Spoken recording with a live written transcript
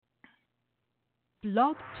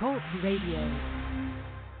Blog Talk Radio.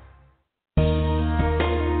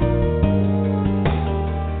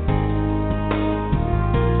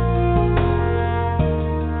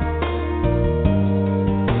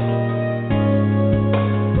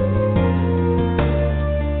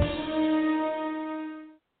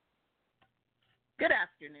 Good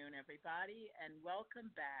afternoon, everybody, and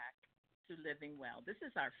welcome back to Living Well. This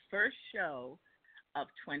is our first show of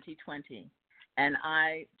 2020, and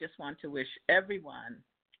I just want to wish everyone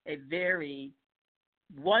a very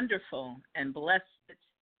wonderful and blessed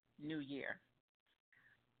new year.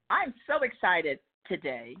 I'm so excited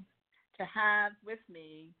today to have with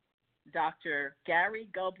me Dr. Gary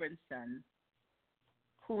Gulbranson,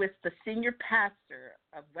 who is the senior pastor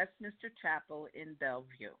of Westminster Chapel in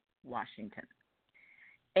Bellevue, Washington.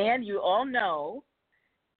 And you all know,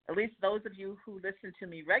 at least those of you who listen to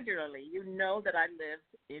me regularly, you know that I live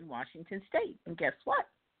in Washington State. And guess what?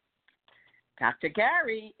 Dr.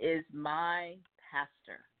 Gary is my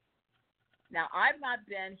pastor. Now, I've not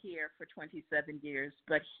been here for 27 years,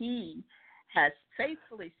 but he has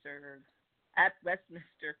faithfully served at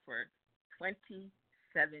Westminster for 27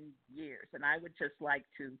 years. And I would just like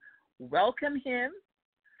to welcome him.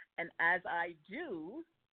 And as I do,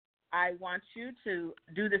 I want you to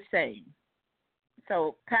do the same.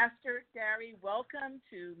 So, Pastor Gary, welcome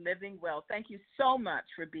to Living Well. Thank you so much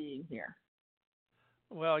for being here.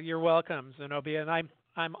 Well, you're welcome, Zenobia, and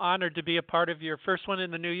I'm honored to be a part of your first one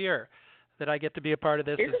in the new year. That I get to be a part of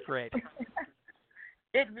this is great.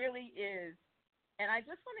 It really is. And I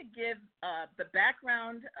just want to give the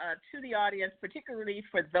background to the audience, particularly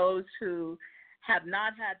for those who have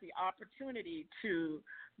not had the opportunity to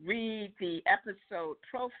read the episode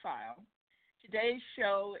profile. Today's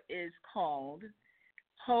show is called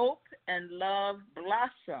Hope and Love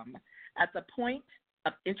Blossom at the Point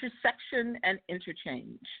of Intersection and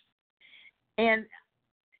Interchange. And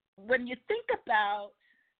when you think about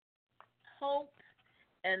hope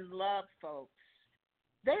and love, folks,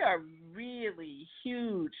 they are really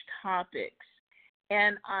huge topics.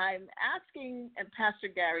 And I'm asking Pastor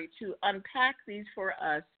Gary to unpack these for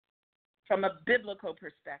us from a biblical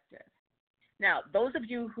perspective. Now, those of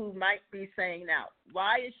you who might be saying, now,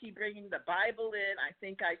 why is she bringing the Bible in? I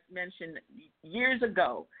think I mentioned years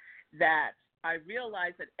ago that I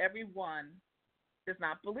realize that everyone does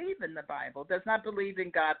not believe in the Bible, does not believe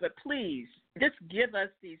in God, but please, just give us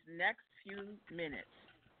these next few minutes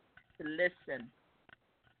to listen.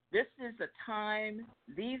 This is a time,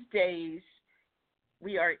 these days,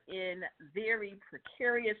 we are in very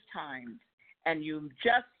precarious times, and you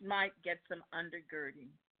just might get some undergirding.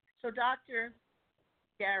 So, Dr.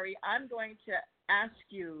 Gary, I'm going to ask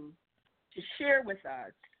you to share with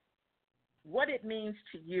us what it means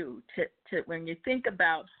to you to when you think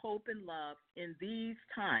about hope and love in these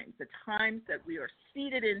times, the times that we are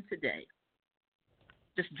seated in today.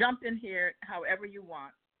 Just jump in here however you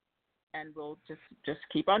want, and we'll just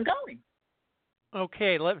keep on going.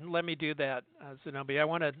 Okay, let me do that, Zenobia. I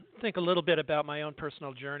want to think a little bit about my own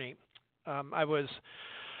personal journey. I was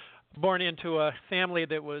born into a family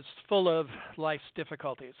that was full of life's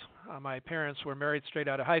difficulties. My parents were married straight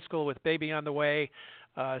out of high school with baby on the way.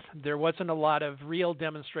 There wasn't a lot of real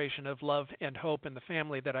demonstration of love and hope in the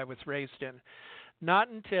family that I was raised in. Not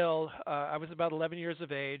until I was about 11 years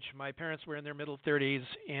of age. My parents were in their middle 30s,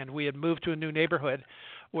 and we had moved to a new neighborhood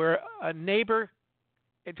where a neighbor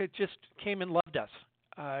it just came and loved us.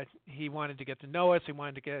 He wanted to get to know us. He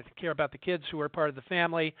wanted to care about the kids who were part of the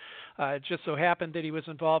family. It just so happened that he was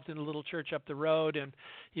involved in a little church up the road, and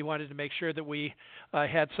he wanted to make sure that we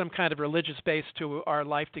had some kind of religious base to our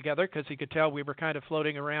life together because he could tell we were kind of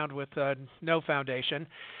floating around with no foundation.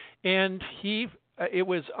 And it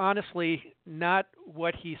was honestly not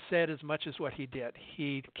what he said as much as what he did.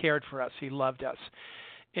 He cared for us. He loved us.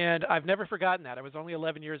 And I've never forgotten that. I was only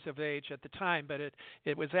 11 years of age at the time, but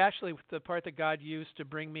it was actually the part that God used to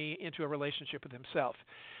bring me into a relationship with himself.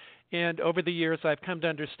 And over the years, I've come to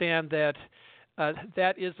understand that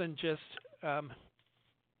that isn't just,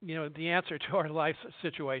 the answer to our life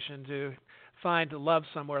situation to find love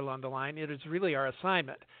somewhere along the line. It is really our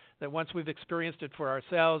assignment that once we've experienced it for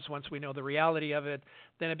ourselves, once we know the reality of it,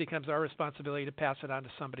 then it becomes our responsibility to pass it on to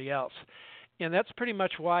somebody else. And that's pretty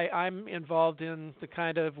much why I'm involved in the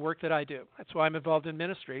kind of work that I do. That's why I'm involved in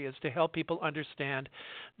ministry, is to help people understand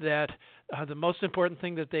that the most important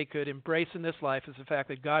thing that they could embrace in this life is the fact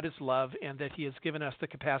that God is love and that he has given us the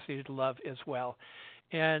capacity to love as well,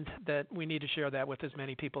 and that we need to share that with as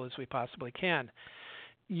many people as we possibly can.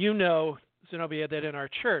 You know, Zenobia, that in our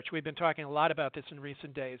church, we've been talking a lot about this in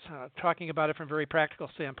recent days, talking about it from a very practical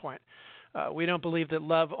standpoint. We don't believe that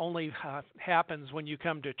love only happens when you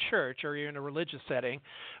come to church or you're in a religious setting.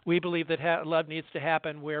 We believe that love needs to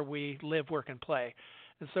happen where we live, work, and play.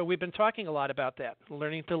 And so we've been talking a lot about that,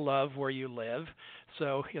 learning to love where you live.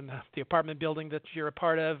 So in the apartment building that you're a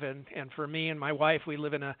part of, and for me and my wife, we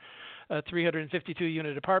live in a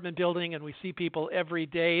 352-unit apartment building, and we see people every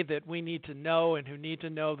day that we need to know and who need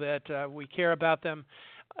to know that we care about them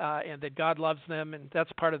and that God loves them, and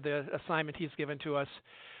that's part of the assignment He's given to us.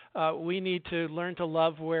 We need to learn to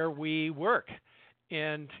love where we work.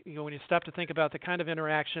 And when you stop to think about the kind of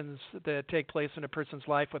interactions that take place in a person's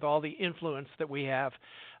life with all the influence that we have,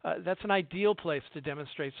 that's an ideal place to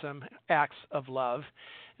demonstrate some acts of love.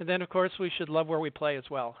 And then, of course, we should love where we play as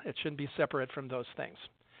well. It shouldn't be separate from those things.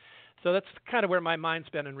 So that's kind of where my mind's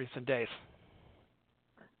been in recent days.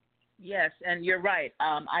 Yes, and you're right.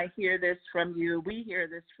 I hear this from you. We hear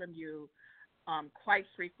this from you quite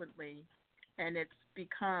frequently, and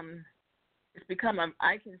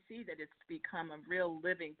I can see that it's become a real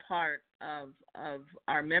living part of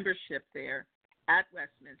our membership there at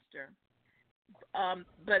Westminster.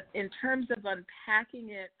 But in terms of unpacking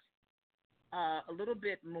it a little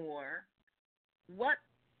bit more, what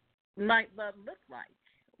might love look like?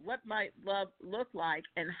 What might love look like,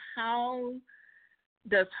 and how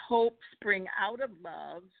does hope spring out of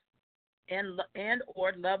love, and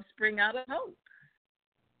or love spring out of hope?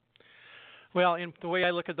 Well, in the way I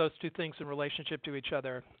look at those two things in relationship to each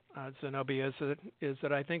other, Zenobia, is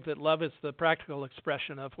that I think that love is the practical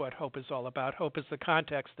expression of what hope is all about. Hope is the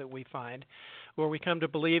context that we find, where we come to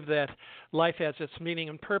believe that life has its meaning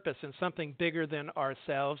and purpose in something bigger than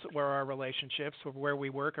ourselves, or our relationships, or where we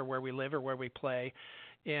work, or where we live, or where we play.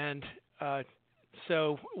 And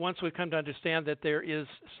so once we come to understand that there is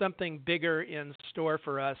something bigger in store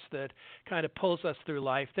for us that kind of pulls us through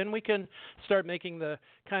life, then we can start making the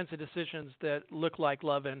kinds of decisions that look like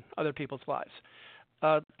love in other people's lives.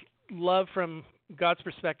 Love from God's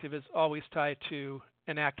perspective is always tied to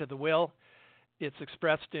an act of the will. It's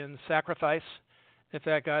expressed in sacrifice. In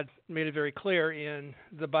fact, God made it very clear in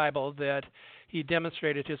the Bible that He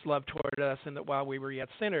demonstrated His love toward us, and that while we were yet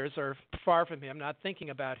sinners or far from Him, not thinking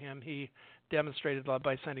about Him, He demonstrated love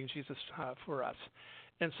by sending Jesus for us.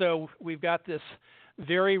 And so we've got this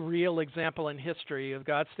very real example in history of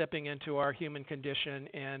God stepping into our human condition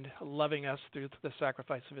and loving us through the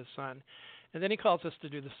sacrifice of His Son. And then He calls us to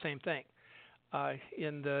do the same thing.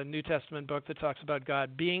 In the New Testament book that talks about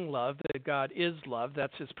God being love, that God is love,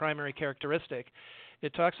 that's His primary characteristic.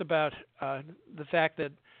 It talks about the fact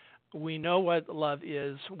that we know what love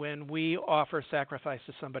is when we offer sacrifice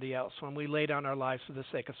to somebody else, when we lay down our lives for the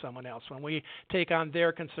sake of someone else, when we take on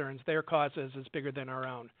their concerns, their causes as bigger than our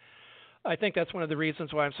own. I think that's one of the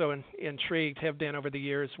reasons why I'm so intrigued, have been over the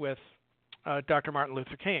years, with Dr. Martin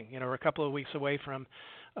Luther King. We're a couple of weeks away from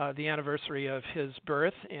the anniversary of his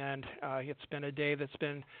birth, and it's been a day that's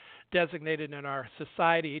been designated in our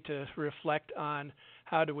society to reflect on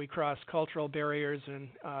how do we cross cultural barriers and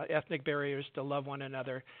ethnic barriers to love one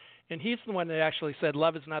another. And he's the one that actually said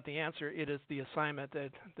love is not the answer, it is the assignment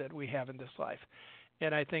that we have in this life.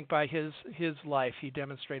 And I think by his life, he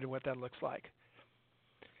demonstrated what that looks like.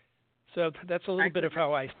 So that's a little bit of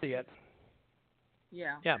how I see it.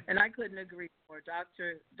 Yeah. And I couldn't agree more.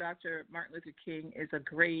 Dr. Martin Luther King is a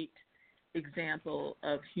great example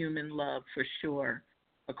of human love for sure,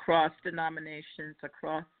 across denominations,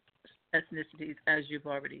 across ethnicities, as you've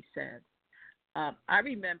already said. I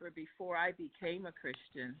remember before I became a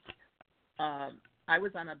Christian, I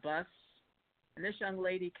was on a bus, and this young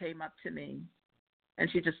lady came up to me, and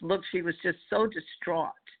she was just so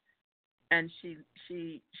distraught. And she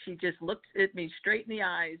just looked at me straight in the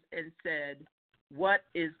eyes and said, "What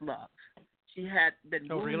is love?" She had been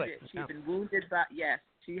wounded. Really? She had been wounded by, yes,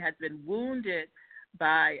 she had been wounded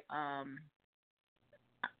by,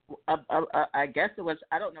 I guess it was,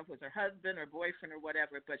 I don't know if it was her husband or boyfriend or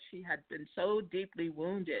whatever, but she had been so deeply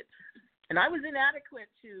wounded. And I was inadequate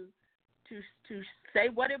to say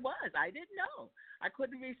what it was. I didn't know. I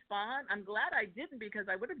couldn't respond. I'm glad I didn't, because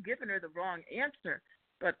I would have given her the wrong answer.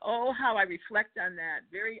 But oh, how I reflect on that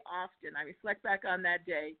very often. I reflect back on that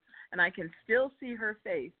day, and I can still see her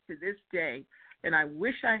face to this day. And I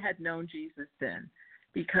wish I had known Jesus then,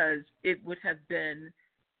 because it would have been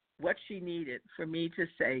what she needed for me to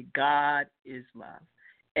say, God is love,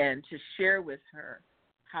 and to share with her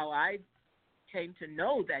how I came to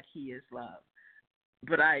know that He is love.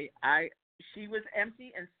 But she was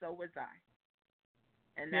empty, and so was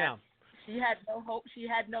I. And that she had no hope. She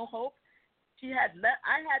had no hope.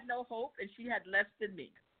 I had no hope, and she had less than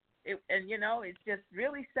me. It's just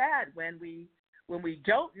really sad when we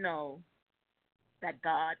don't know that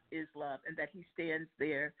God is love and that He stands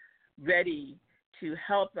there ready to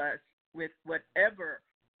help us with whatever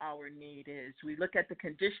our need is. We look at the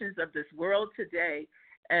conditions of this world today,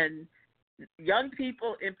 and young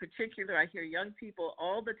people in particular, I hear young people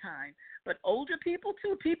all the time, but older people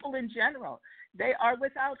too, people in general, they are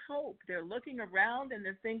without hope. They're looking around and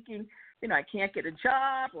they're thinking, I can't get a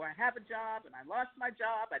job, or I have a job and I lost my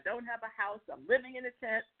job. I don't have a house. I'm living in a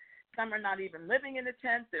tent. Some are not even living in a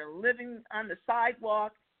tent. They're living on the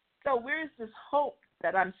sidewalk. So where's this hope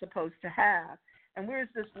that I'm supposed to have? And where's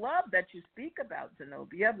this love that you speak about,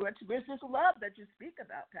 Zenobia? Where's this love that you speak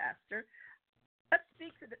about, Pastor? Let's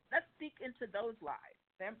speak into those lives.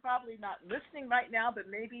 They're probably not listening right now, but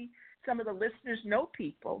maybe some of the listeners know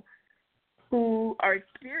people who are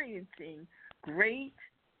experiencing great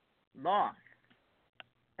loss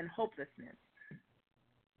and hopelessness.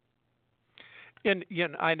 And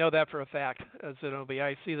I know that for a fact, Zenobia.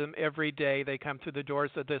 I see them every day. They come through the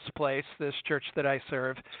doors of this place, this church that I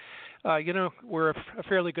serve. We're a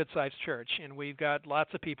fairly good-sized church, and we've got lots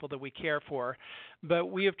of people that we care for. But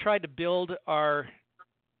we have tried to build our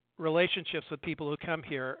relationships with people who come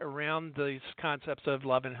here around these concepts of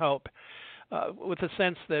love and hope, with a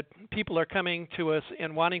sense that people are coming to us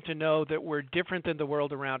and wanting to know that we're different than the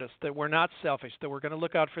world around us, that we're not selfish, that we're going to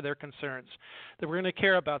look out for their concerns, that we're going to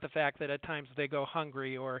care about the fact that at times they go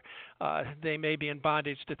hungry, or they may be in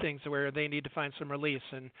bondage to things where they need to find some release,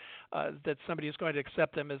 and that somebody is going to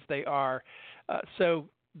accept them as they are. So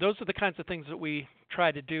those are the kinds of things that we try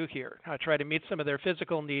to do here. Try to meet some of their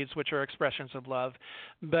physical needs, which are expressions of love,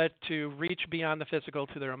 but to reach beyond the physical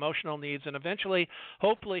to their emotional needs, and eventually,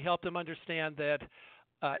 hopefully, help them understand that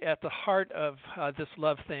at the heart of this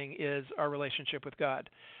love thing is our relationship with God,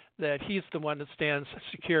 that He's the one that stands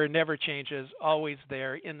secure, never changes, always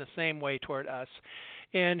there in the same way toward us,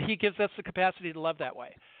 and He gives us the capacity to love that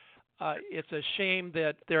way. It's a shame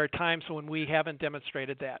that there are times when we haven't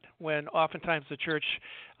demonstrated that, when oftentimes the church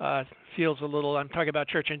feels a little, I'm talking about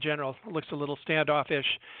church in general, looks a little standoffish,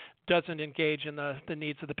 doesn't engage in the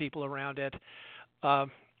needs of the people around it.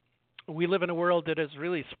 We live in a world that is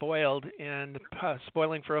really spoiled and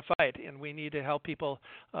spoiling for a fight, and we need to help people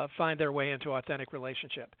find their way into authentic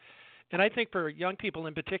relationship. And I think for young people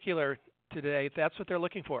in particular today, that's what they're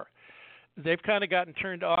looking for. They've kind of gotten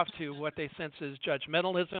turned off to what they sense is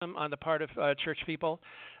judgmentalism on the part of church people,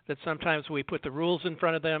 that sometimes we put the rules in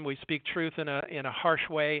front of them, we speak truth in a harsh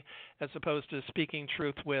way as opposed to speaking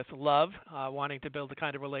truth with love, wanting to build the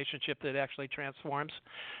kind of relationship that actually transforms.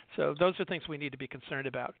 So those are things we need to be concerned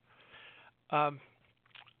about. I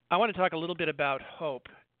want to talk a little bit about hope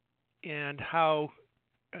and how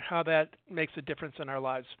that makes a difference in our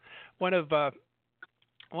lives. One of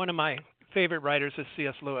my favorite writers is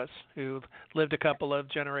C.S. Lewis, who lived a couple of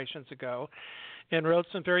generations ago and wrote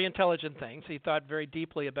some very intelligent things. He thought very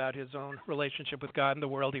deeply about his own relationship with God and the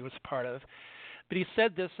world he was part of. But he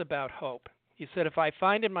said this about hope. He said, "If I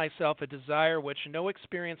find in myself a desire which no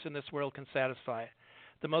experience in this world can satisfy,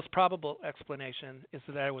 the most probable explanation is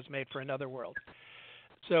that I was made for another world."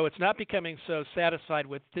 So it's not becoming so satisfied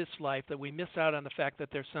with this life that we miss out on the fact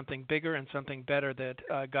that there's something bigger and something better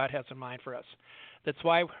that God has in mind for us. That's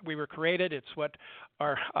why we were created. It's what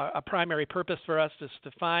a primary purpose for us is,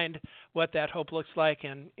 to find what that hope looks like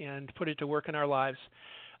and put it to work in our lives.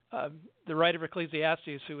 The writer of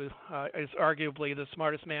Ecclesiastes, who is arguably the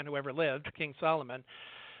smartest man who ever lived, King Solomon,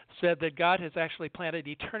 said that God has actually planted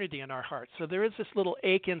eternity in our hearts. So there is this little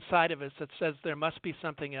ache inside of us that says there must be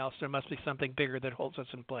something else, there must be something bigger that holds us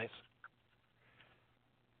in place.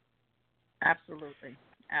 Absolutely,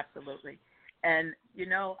 absolutely. And,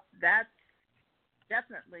 that's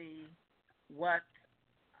definitely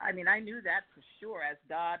I knew that for sure as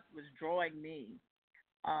God was drawing me.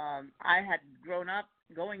 I had grown up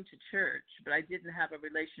going to church, but I didn't have a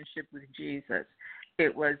relationship with Jesus.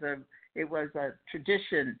 It was a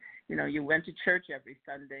tradition. You went to church every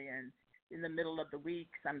Sunday and in the middle of the week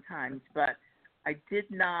sometimes, but I did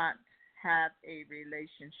not have a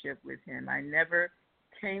relationship with Him. I never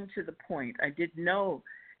came to the point. I didn't know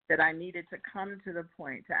that I needed to come to the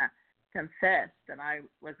point to confess that I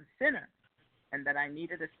was a sinner and that I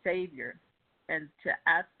needed a Savior, and to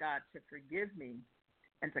ask God to forgive me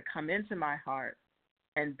and to come into my heart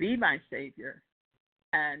and be my Savior.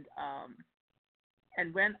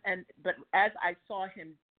 But as I saw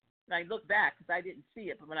Him, and I look back, because I didn't see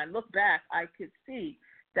it, but when I look back, I could see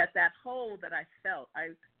that hole that I felt, I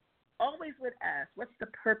always would ask, what's the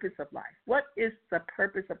purpose of life? What is the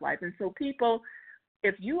purpose of life? And so people,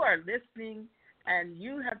 if you are listening and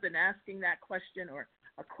you have been asking that question, or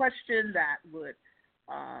a question that would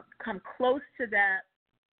come close to that,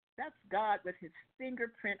 that's God with His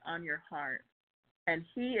fingerprint on your heart, And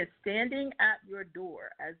he is standing at your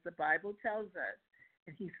door, as the Bible tells us,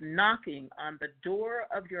 and he's knocking on the door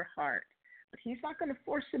of your heart. But he's not going to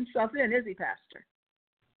force himself in, is he, Pastor?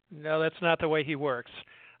 No, that's not the way he works.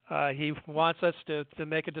 He wants us to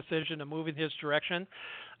make a decision to move in his direction.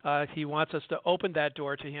 He wants us to open that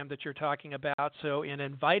door to him that you're talking about, and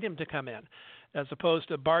invite him to come in, as opposed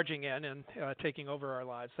to barging in and taking over our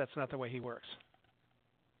lives. That's not the way he works.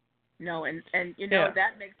 No, and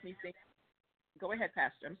that makes me think. Go ahead,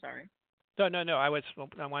 Pastor. I'm sorry. No. I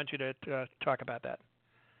want you to talk about that.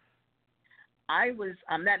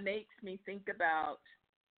 That makes me think about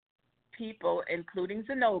people, including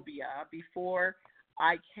Zenobia, before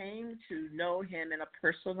I came to know him in a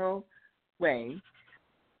personal way,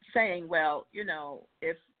 saying, well,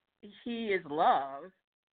 if he is love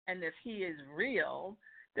and if he is real,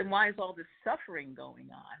 then why is all this suffering going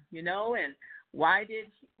on, and why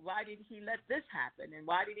did he let this happen and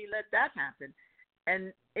why did he let that happen?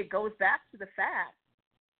 And it goes back to the fact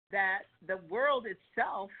that the world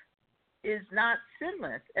itself is not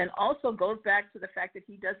sinless, and also goes back to the fact that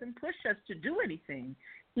he doesn't push us to do anything.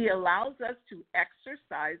 He allows us to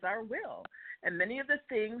exercise our will. And many of the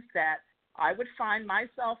things that I would find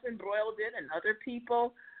myself embroiled in and other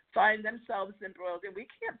people find themselves embroiled in, we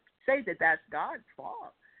can't say that that's God's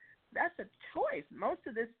fault. That's a choice.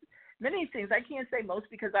 Many things, I can't say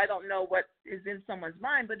most because I don't know what is in someone's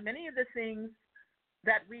mind, but many of the things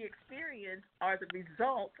that we experience are the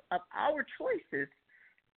result of our choices.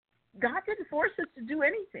 God didn't force us to do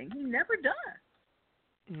anything. He never does.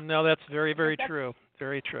 No, that's very, very true.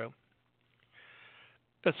 Very true.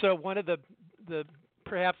 So one of the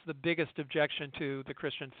perhaps the biggest objection to the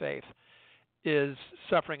Christian faith is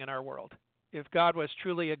suffering in our world. If God was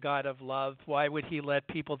truly a God of love, why would he let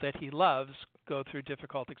people that he loves go through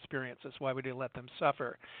difficult experiences? Why would he let them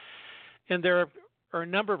suffer? And there are a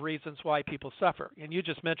number of reasons why people suffer. And you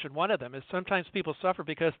just mentioned one of them is sometimes people suffer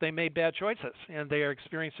because they made bad choices and they are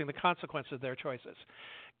experiencing the consequences of their choices.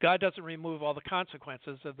 God doesn't remove all the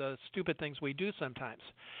consequences of the stupid things we do sometimes.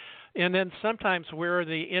 And then sometimes we're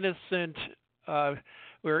innocently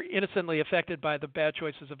affected by the bad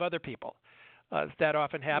choices of other people. That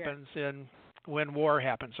often happens when war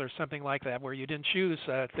happens or something like that, where you didn't choose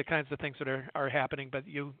the kinds of things that are happening, but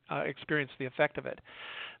you experience the effect of it.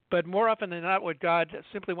 But more often than not, what God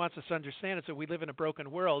simply wants us to understand is that we live in a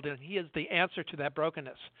broken world, and he is the answer to that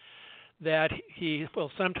brokenness. That he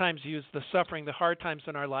will sometimes use the suffering, the hard times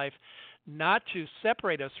in our life, not to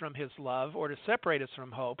separate us from his love or to separate us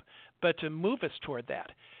from hope, but to move us toward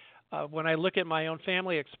that. When I look at my own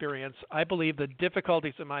family experience, I believe the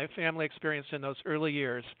difficulties that my family experienced in those early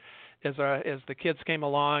years, as the kids came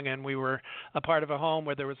along and we were a part of a home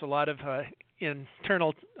where there was a lot of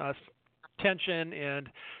internal tension and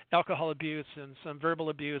alcohol abuse and some verbal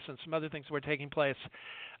abuse and some other things were taking place,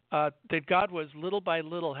 that God was little by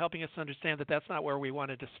little helping us understand that that's not where we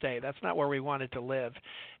wanted to stay. That's not where we wanted to live.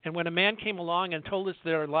 And when a man came along and told us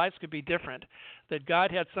that our lives could be different, that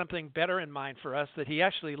God had something better in mind for us, that he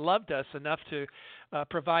actually loved us enough to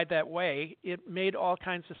provide that way, it made all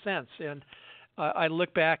kinds of sense. And I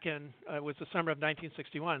look back, and it was the summer of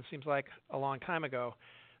 1961. Seems like a long time ago.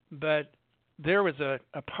 But there was a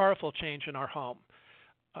powerful change in our home.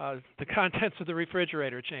 The contents of the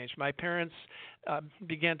refrigerator changed. My parents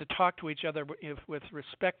began to talk to each other with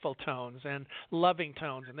respectful tones and loving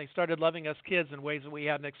tones, and they started loving us kids in ways that we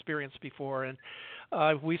hadn't experienced before. And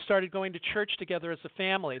we started going to church together as a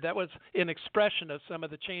family. That was an expression of some of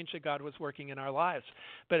the change that God was working in our lives.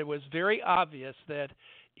 But it was very obvious that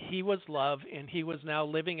he was love, and he was now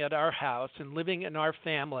living at our house and living in our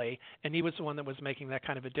family, and he was the one that was making that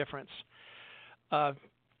kind of a difference.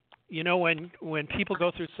 When people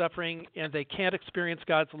go through suffering and they can't experience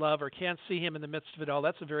God's love or can't see him in the midst of it all,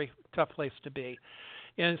 that's a very tough place to be.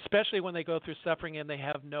 And especially when they go through suffering and they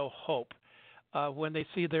have no hope, when they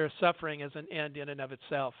see their suffering as an end in and of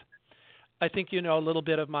itself. I think you know a little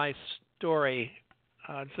bit of my story,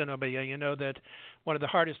 Zenobia. You know that one of the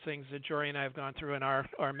hardest things that Jory and I have gone through in our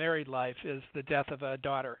married life is the death of a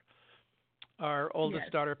daughter. Our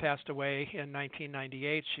oldest daughter passed away in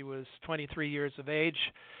 1998. She was 23 years of age.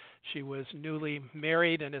 She was newly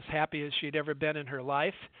married and as happy as she'd ever been in her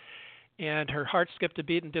life. And her heart skipped a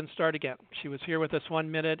beat and didn't start again. She was here with us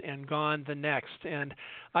 1 minute and gone the next. And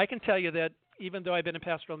I can tell you that even though I've been in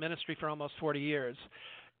pastoral ministry for almost 40 years,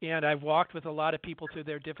 and I've walked with a lot of people through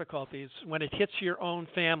their difficulties, when it hits your own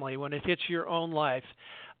family, when it hits your own life,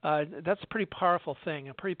 that's a pretty powerful thing,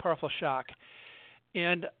 a pretty powerful shock.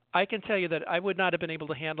 And I can tell you that I would not have been able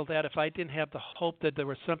to handle that if I didn't have the hope that there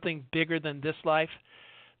was something bigger than this life,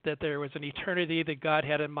 that there was an eternity that God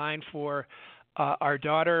had in mind for our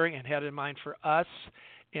daughter and had in mind for us,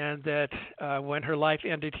 and that when her life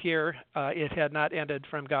ended here, it had not ended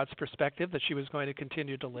from God's perspective, that she was going to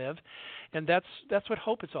continue to live. And that's what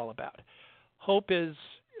hope is all about. Hope is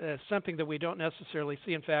something that we don't necessarily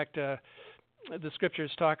see. In fact, the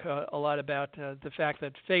scriptures talk a lot about the fact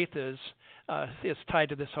that faith is tied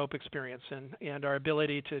to this hope experience and our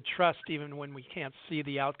ability to trust even when we can't see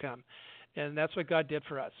the outcome. And that's what God did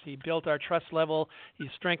for us. He built our trust level, He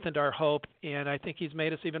strengthened our hope, and I think He's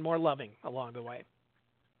made us even more loving along the way.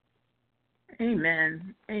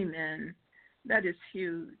 Amen. Amen. That is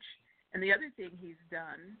huge. And the other thing He's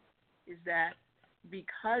done is that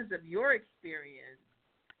because of your experience,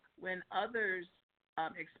 when others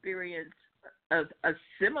experience a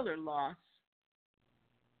similar loss,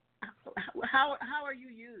 how are you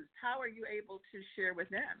used? How are you able to share with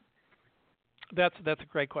them? That's a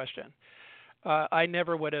great question. I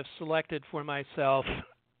never would have selected for myself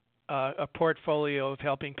a portfolio of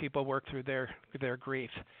helping people work through their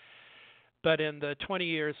grief. But in the 20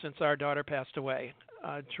 years since our daughter passed away,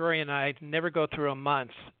 Jory and I never go through a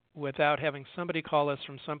month without having somebody call us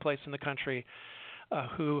from someplace in the country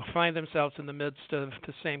who find themselves in the midst of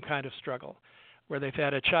the same kind of struggle, where they've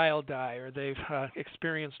had a child die or they've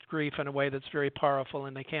experienced grief in a way that's very powerful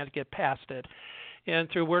and they can't get past it. And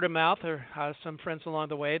through word of mouth or some friends along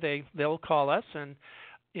the way, they'll call us, and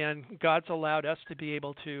God's allowed us to be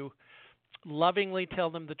able to lovingly tell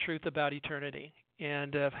them the truth about eternity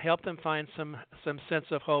and help them find some sense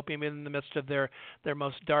of hope even in the midst of their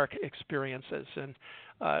most dark experiences. And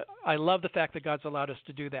I love the fact that God's allowed us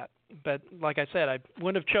to do that. But like I said, I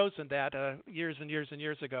wouldn't have chosen that years and years and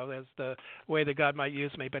years ago as the way that God might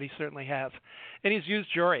use me, but He certainly has. And He's used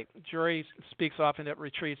Jory. Jory speaks often at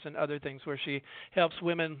retreats and other things where she helps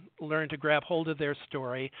women learn to grab hold of their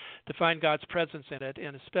story, to find God's presence in it,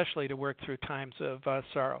 and especially to work through times of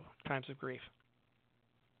sorrow, times of grief.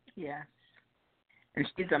 Yes. And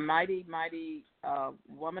she's a mighty, mighty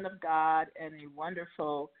woman of God and a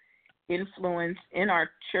wonderful influence in our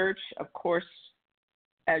church, of course,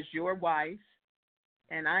 as your wife.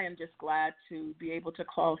 And I am just glad to be able to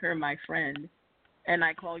call her my friend. And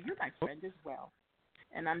I call you my friend as well.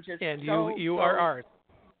 And I'm just and so, you so, are ours.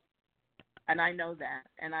 And I know that,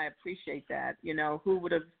 and I appreciate that. You know, who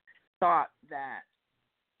would have thought that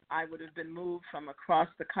I would have been moved from across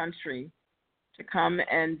the country to come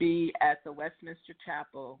and be at the Westminster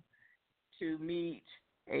Chapel to meet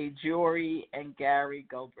a Jory and Gary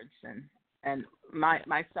Gulbranson, and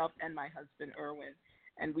myself and my husband, Erwin.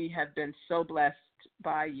 And we have been so blessed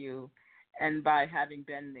by you and by having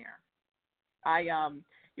been there. I,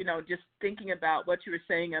 just thinking about what you were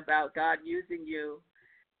saying about God using you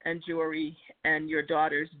and Jory and your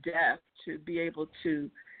daughter's death to be able to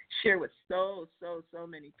share with so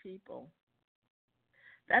many people.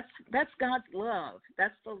 That's God's love.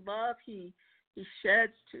 That's the love He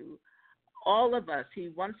sheds to all of us. He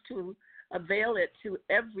wants to avail it to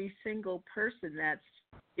every single person that's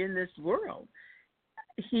in this world.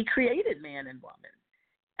 He created man and woman,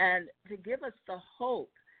 and to give us the hope.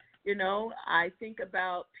 I think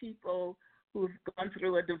about people who've gone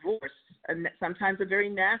through a divorce, and sometimes a very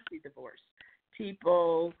nasty divorce.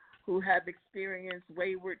 People who have experienced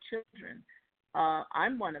wayward children.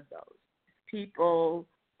 I'm one of those. People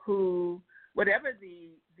who, whatever the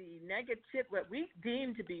negative, what we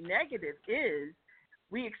deem to be negative is,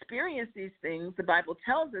 we experience these things. The Bible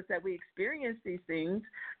tells us that we experience these things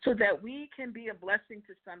so that we can be a blessing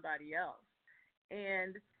to somebody else.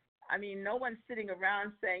 And I mean, no one's sitting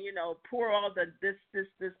around saying, pour all this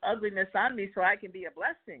ugliness on me so I can be a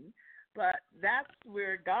blessing. But that's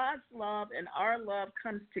where God's love and our love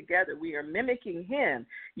comes together. We are mimicking Him.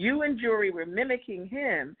 You and Jory were mimicking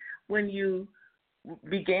Him when you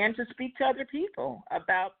began to speak to other people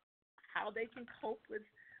about how they can cope with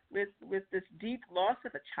this deep loss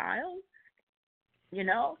of a child.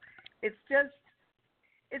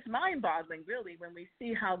 It's mind-boggling, really, when we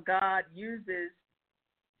see how God uses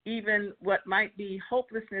even what might be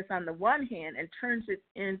hopelessness on the one hand and turns it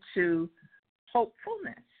into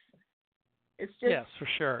hopefulness. It's just, yes, for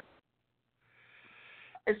sure.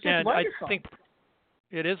 It's just and wonderful. I think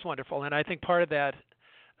it is wonderful, and I think part of that,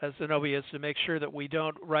 Zenobia, is to make sure that we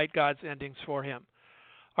don't write God's endings for Him.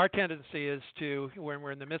 Our tendency is to, when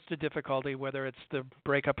we're in the midst of difficulty, whether it's the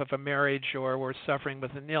breakup of a marriage or we're suffering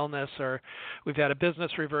with an illness or we've had a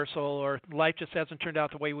business reversal or life just hasn't turned out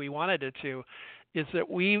the way we wanted it to, is that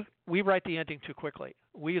we write the ending too quickly.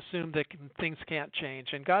 We assume that things can't change,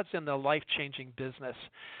 and God's in the life-changing business.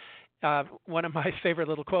 One of my favorite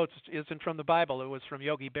little quotes isn't from the Bible. It was from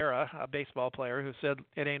Yogi Berra, a baseball player, who said,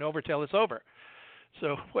 "It ain't over till it's over."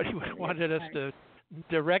 So what he wanted us to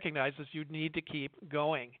to recognize is you need to keep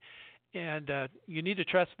going. And you need to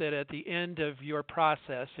trust that at the end of your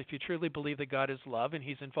process, if you truly believe that God is love and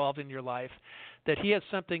He's involved in your life, that He has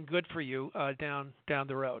something good for you down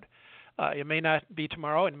the road. It may not be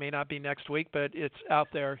tomorrow, it may not be next week, but it's out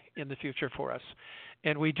there in the future for us.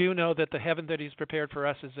 And we do know that the heaven that He's prepared for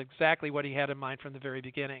us is exactly what He had in mind from the very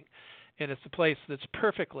beginning. And it's a place that's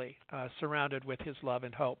perfectly surrounded with His love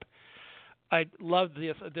and hope. I love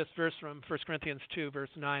this verse from 1 Corinthians 2, verse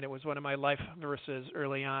 9. It was one of my life verses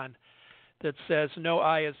early on that says, "No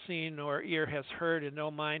eye has seen, nor ear has heard, and no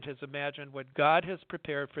mind has imagined what God has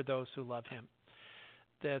prepared for those who love Him."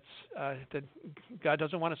 That God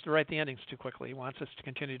doesn't want us to write the endings too quickly. He wants us to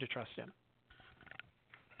continue to trust Him.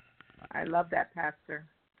 I love that, Pastor.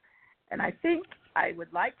 And I think I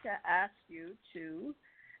would like to ask you to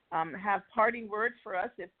have parting words for us,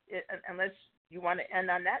 unless you want to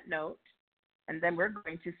end on that note, and then we're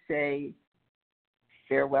going to say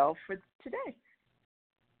farewell for today.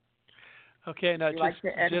 Okay, now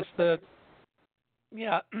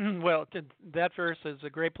well, that verse is a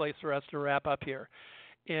great place for us to wrap up here.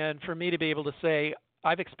 And for me to be able to say,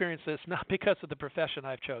 I've experienced this not because of the profession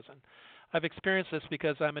I've chosen. I've experienced this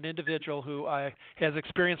because I'm an individual who has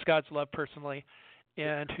experienced God's love personally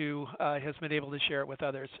and who has been able to share it with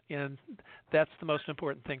others. And that's the most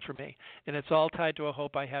important thing for me. And it's all tied to a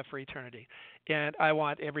hope I have for eternity. And I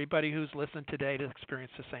want everybody who's listened today to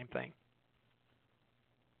experience the same thing.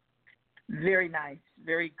 Very nice.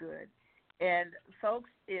 Very good. And folks,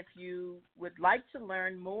 if you would like to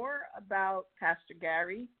learn more about Pastor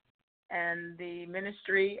Gary and the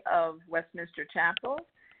ministry of Westminster Chapel,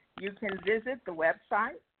 you can visit the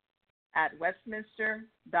website at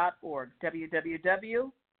westminster.org,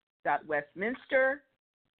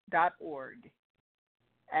 www.westminster.org.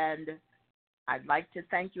 And I'd like to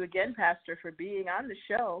thank you again, Pastor, for being on the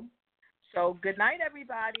show. So good night,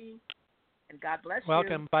 everybody, and God bless you.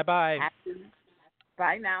 Welcome. Bye-bye.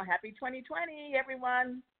 Bye now. Happy 2020,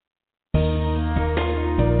 everyone.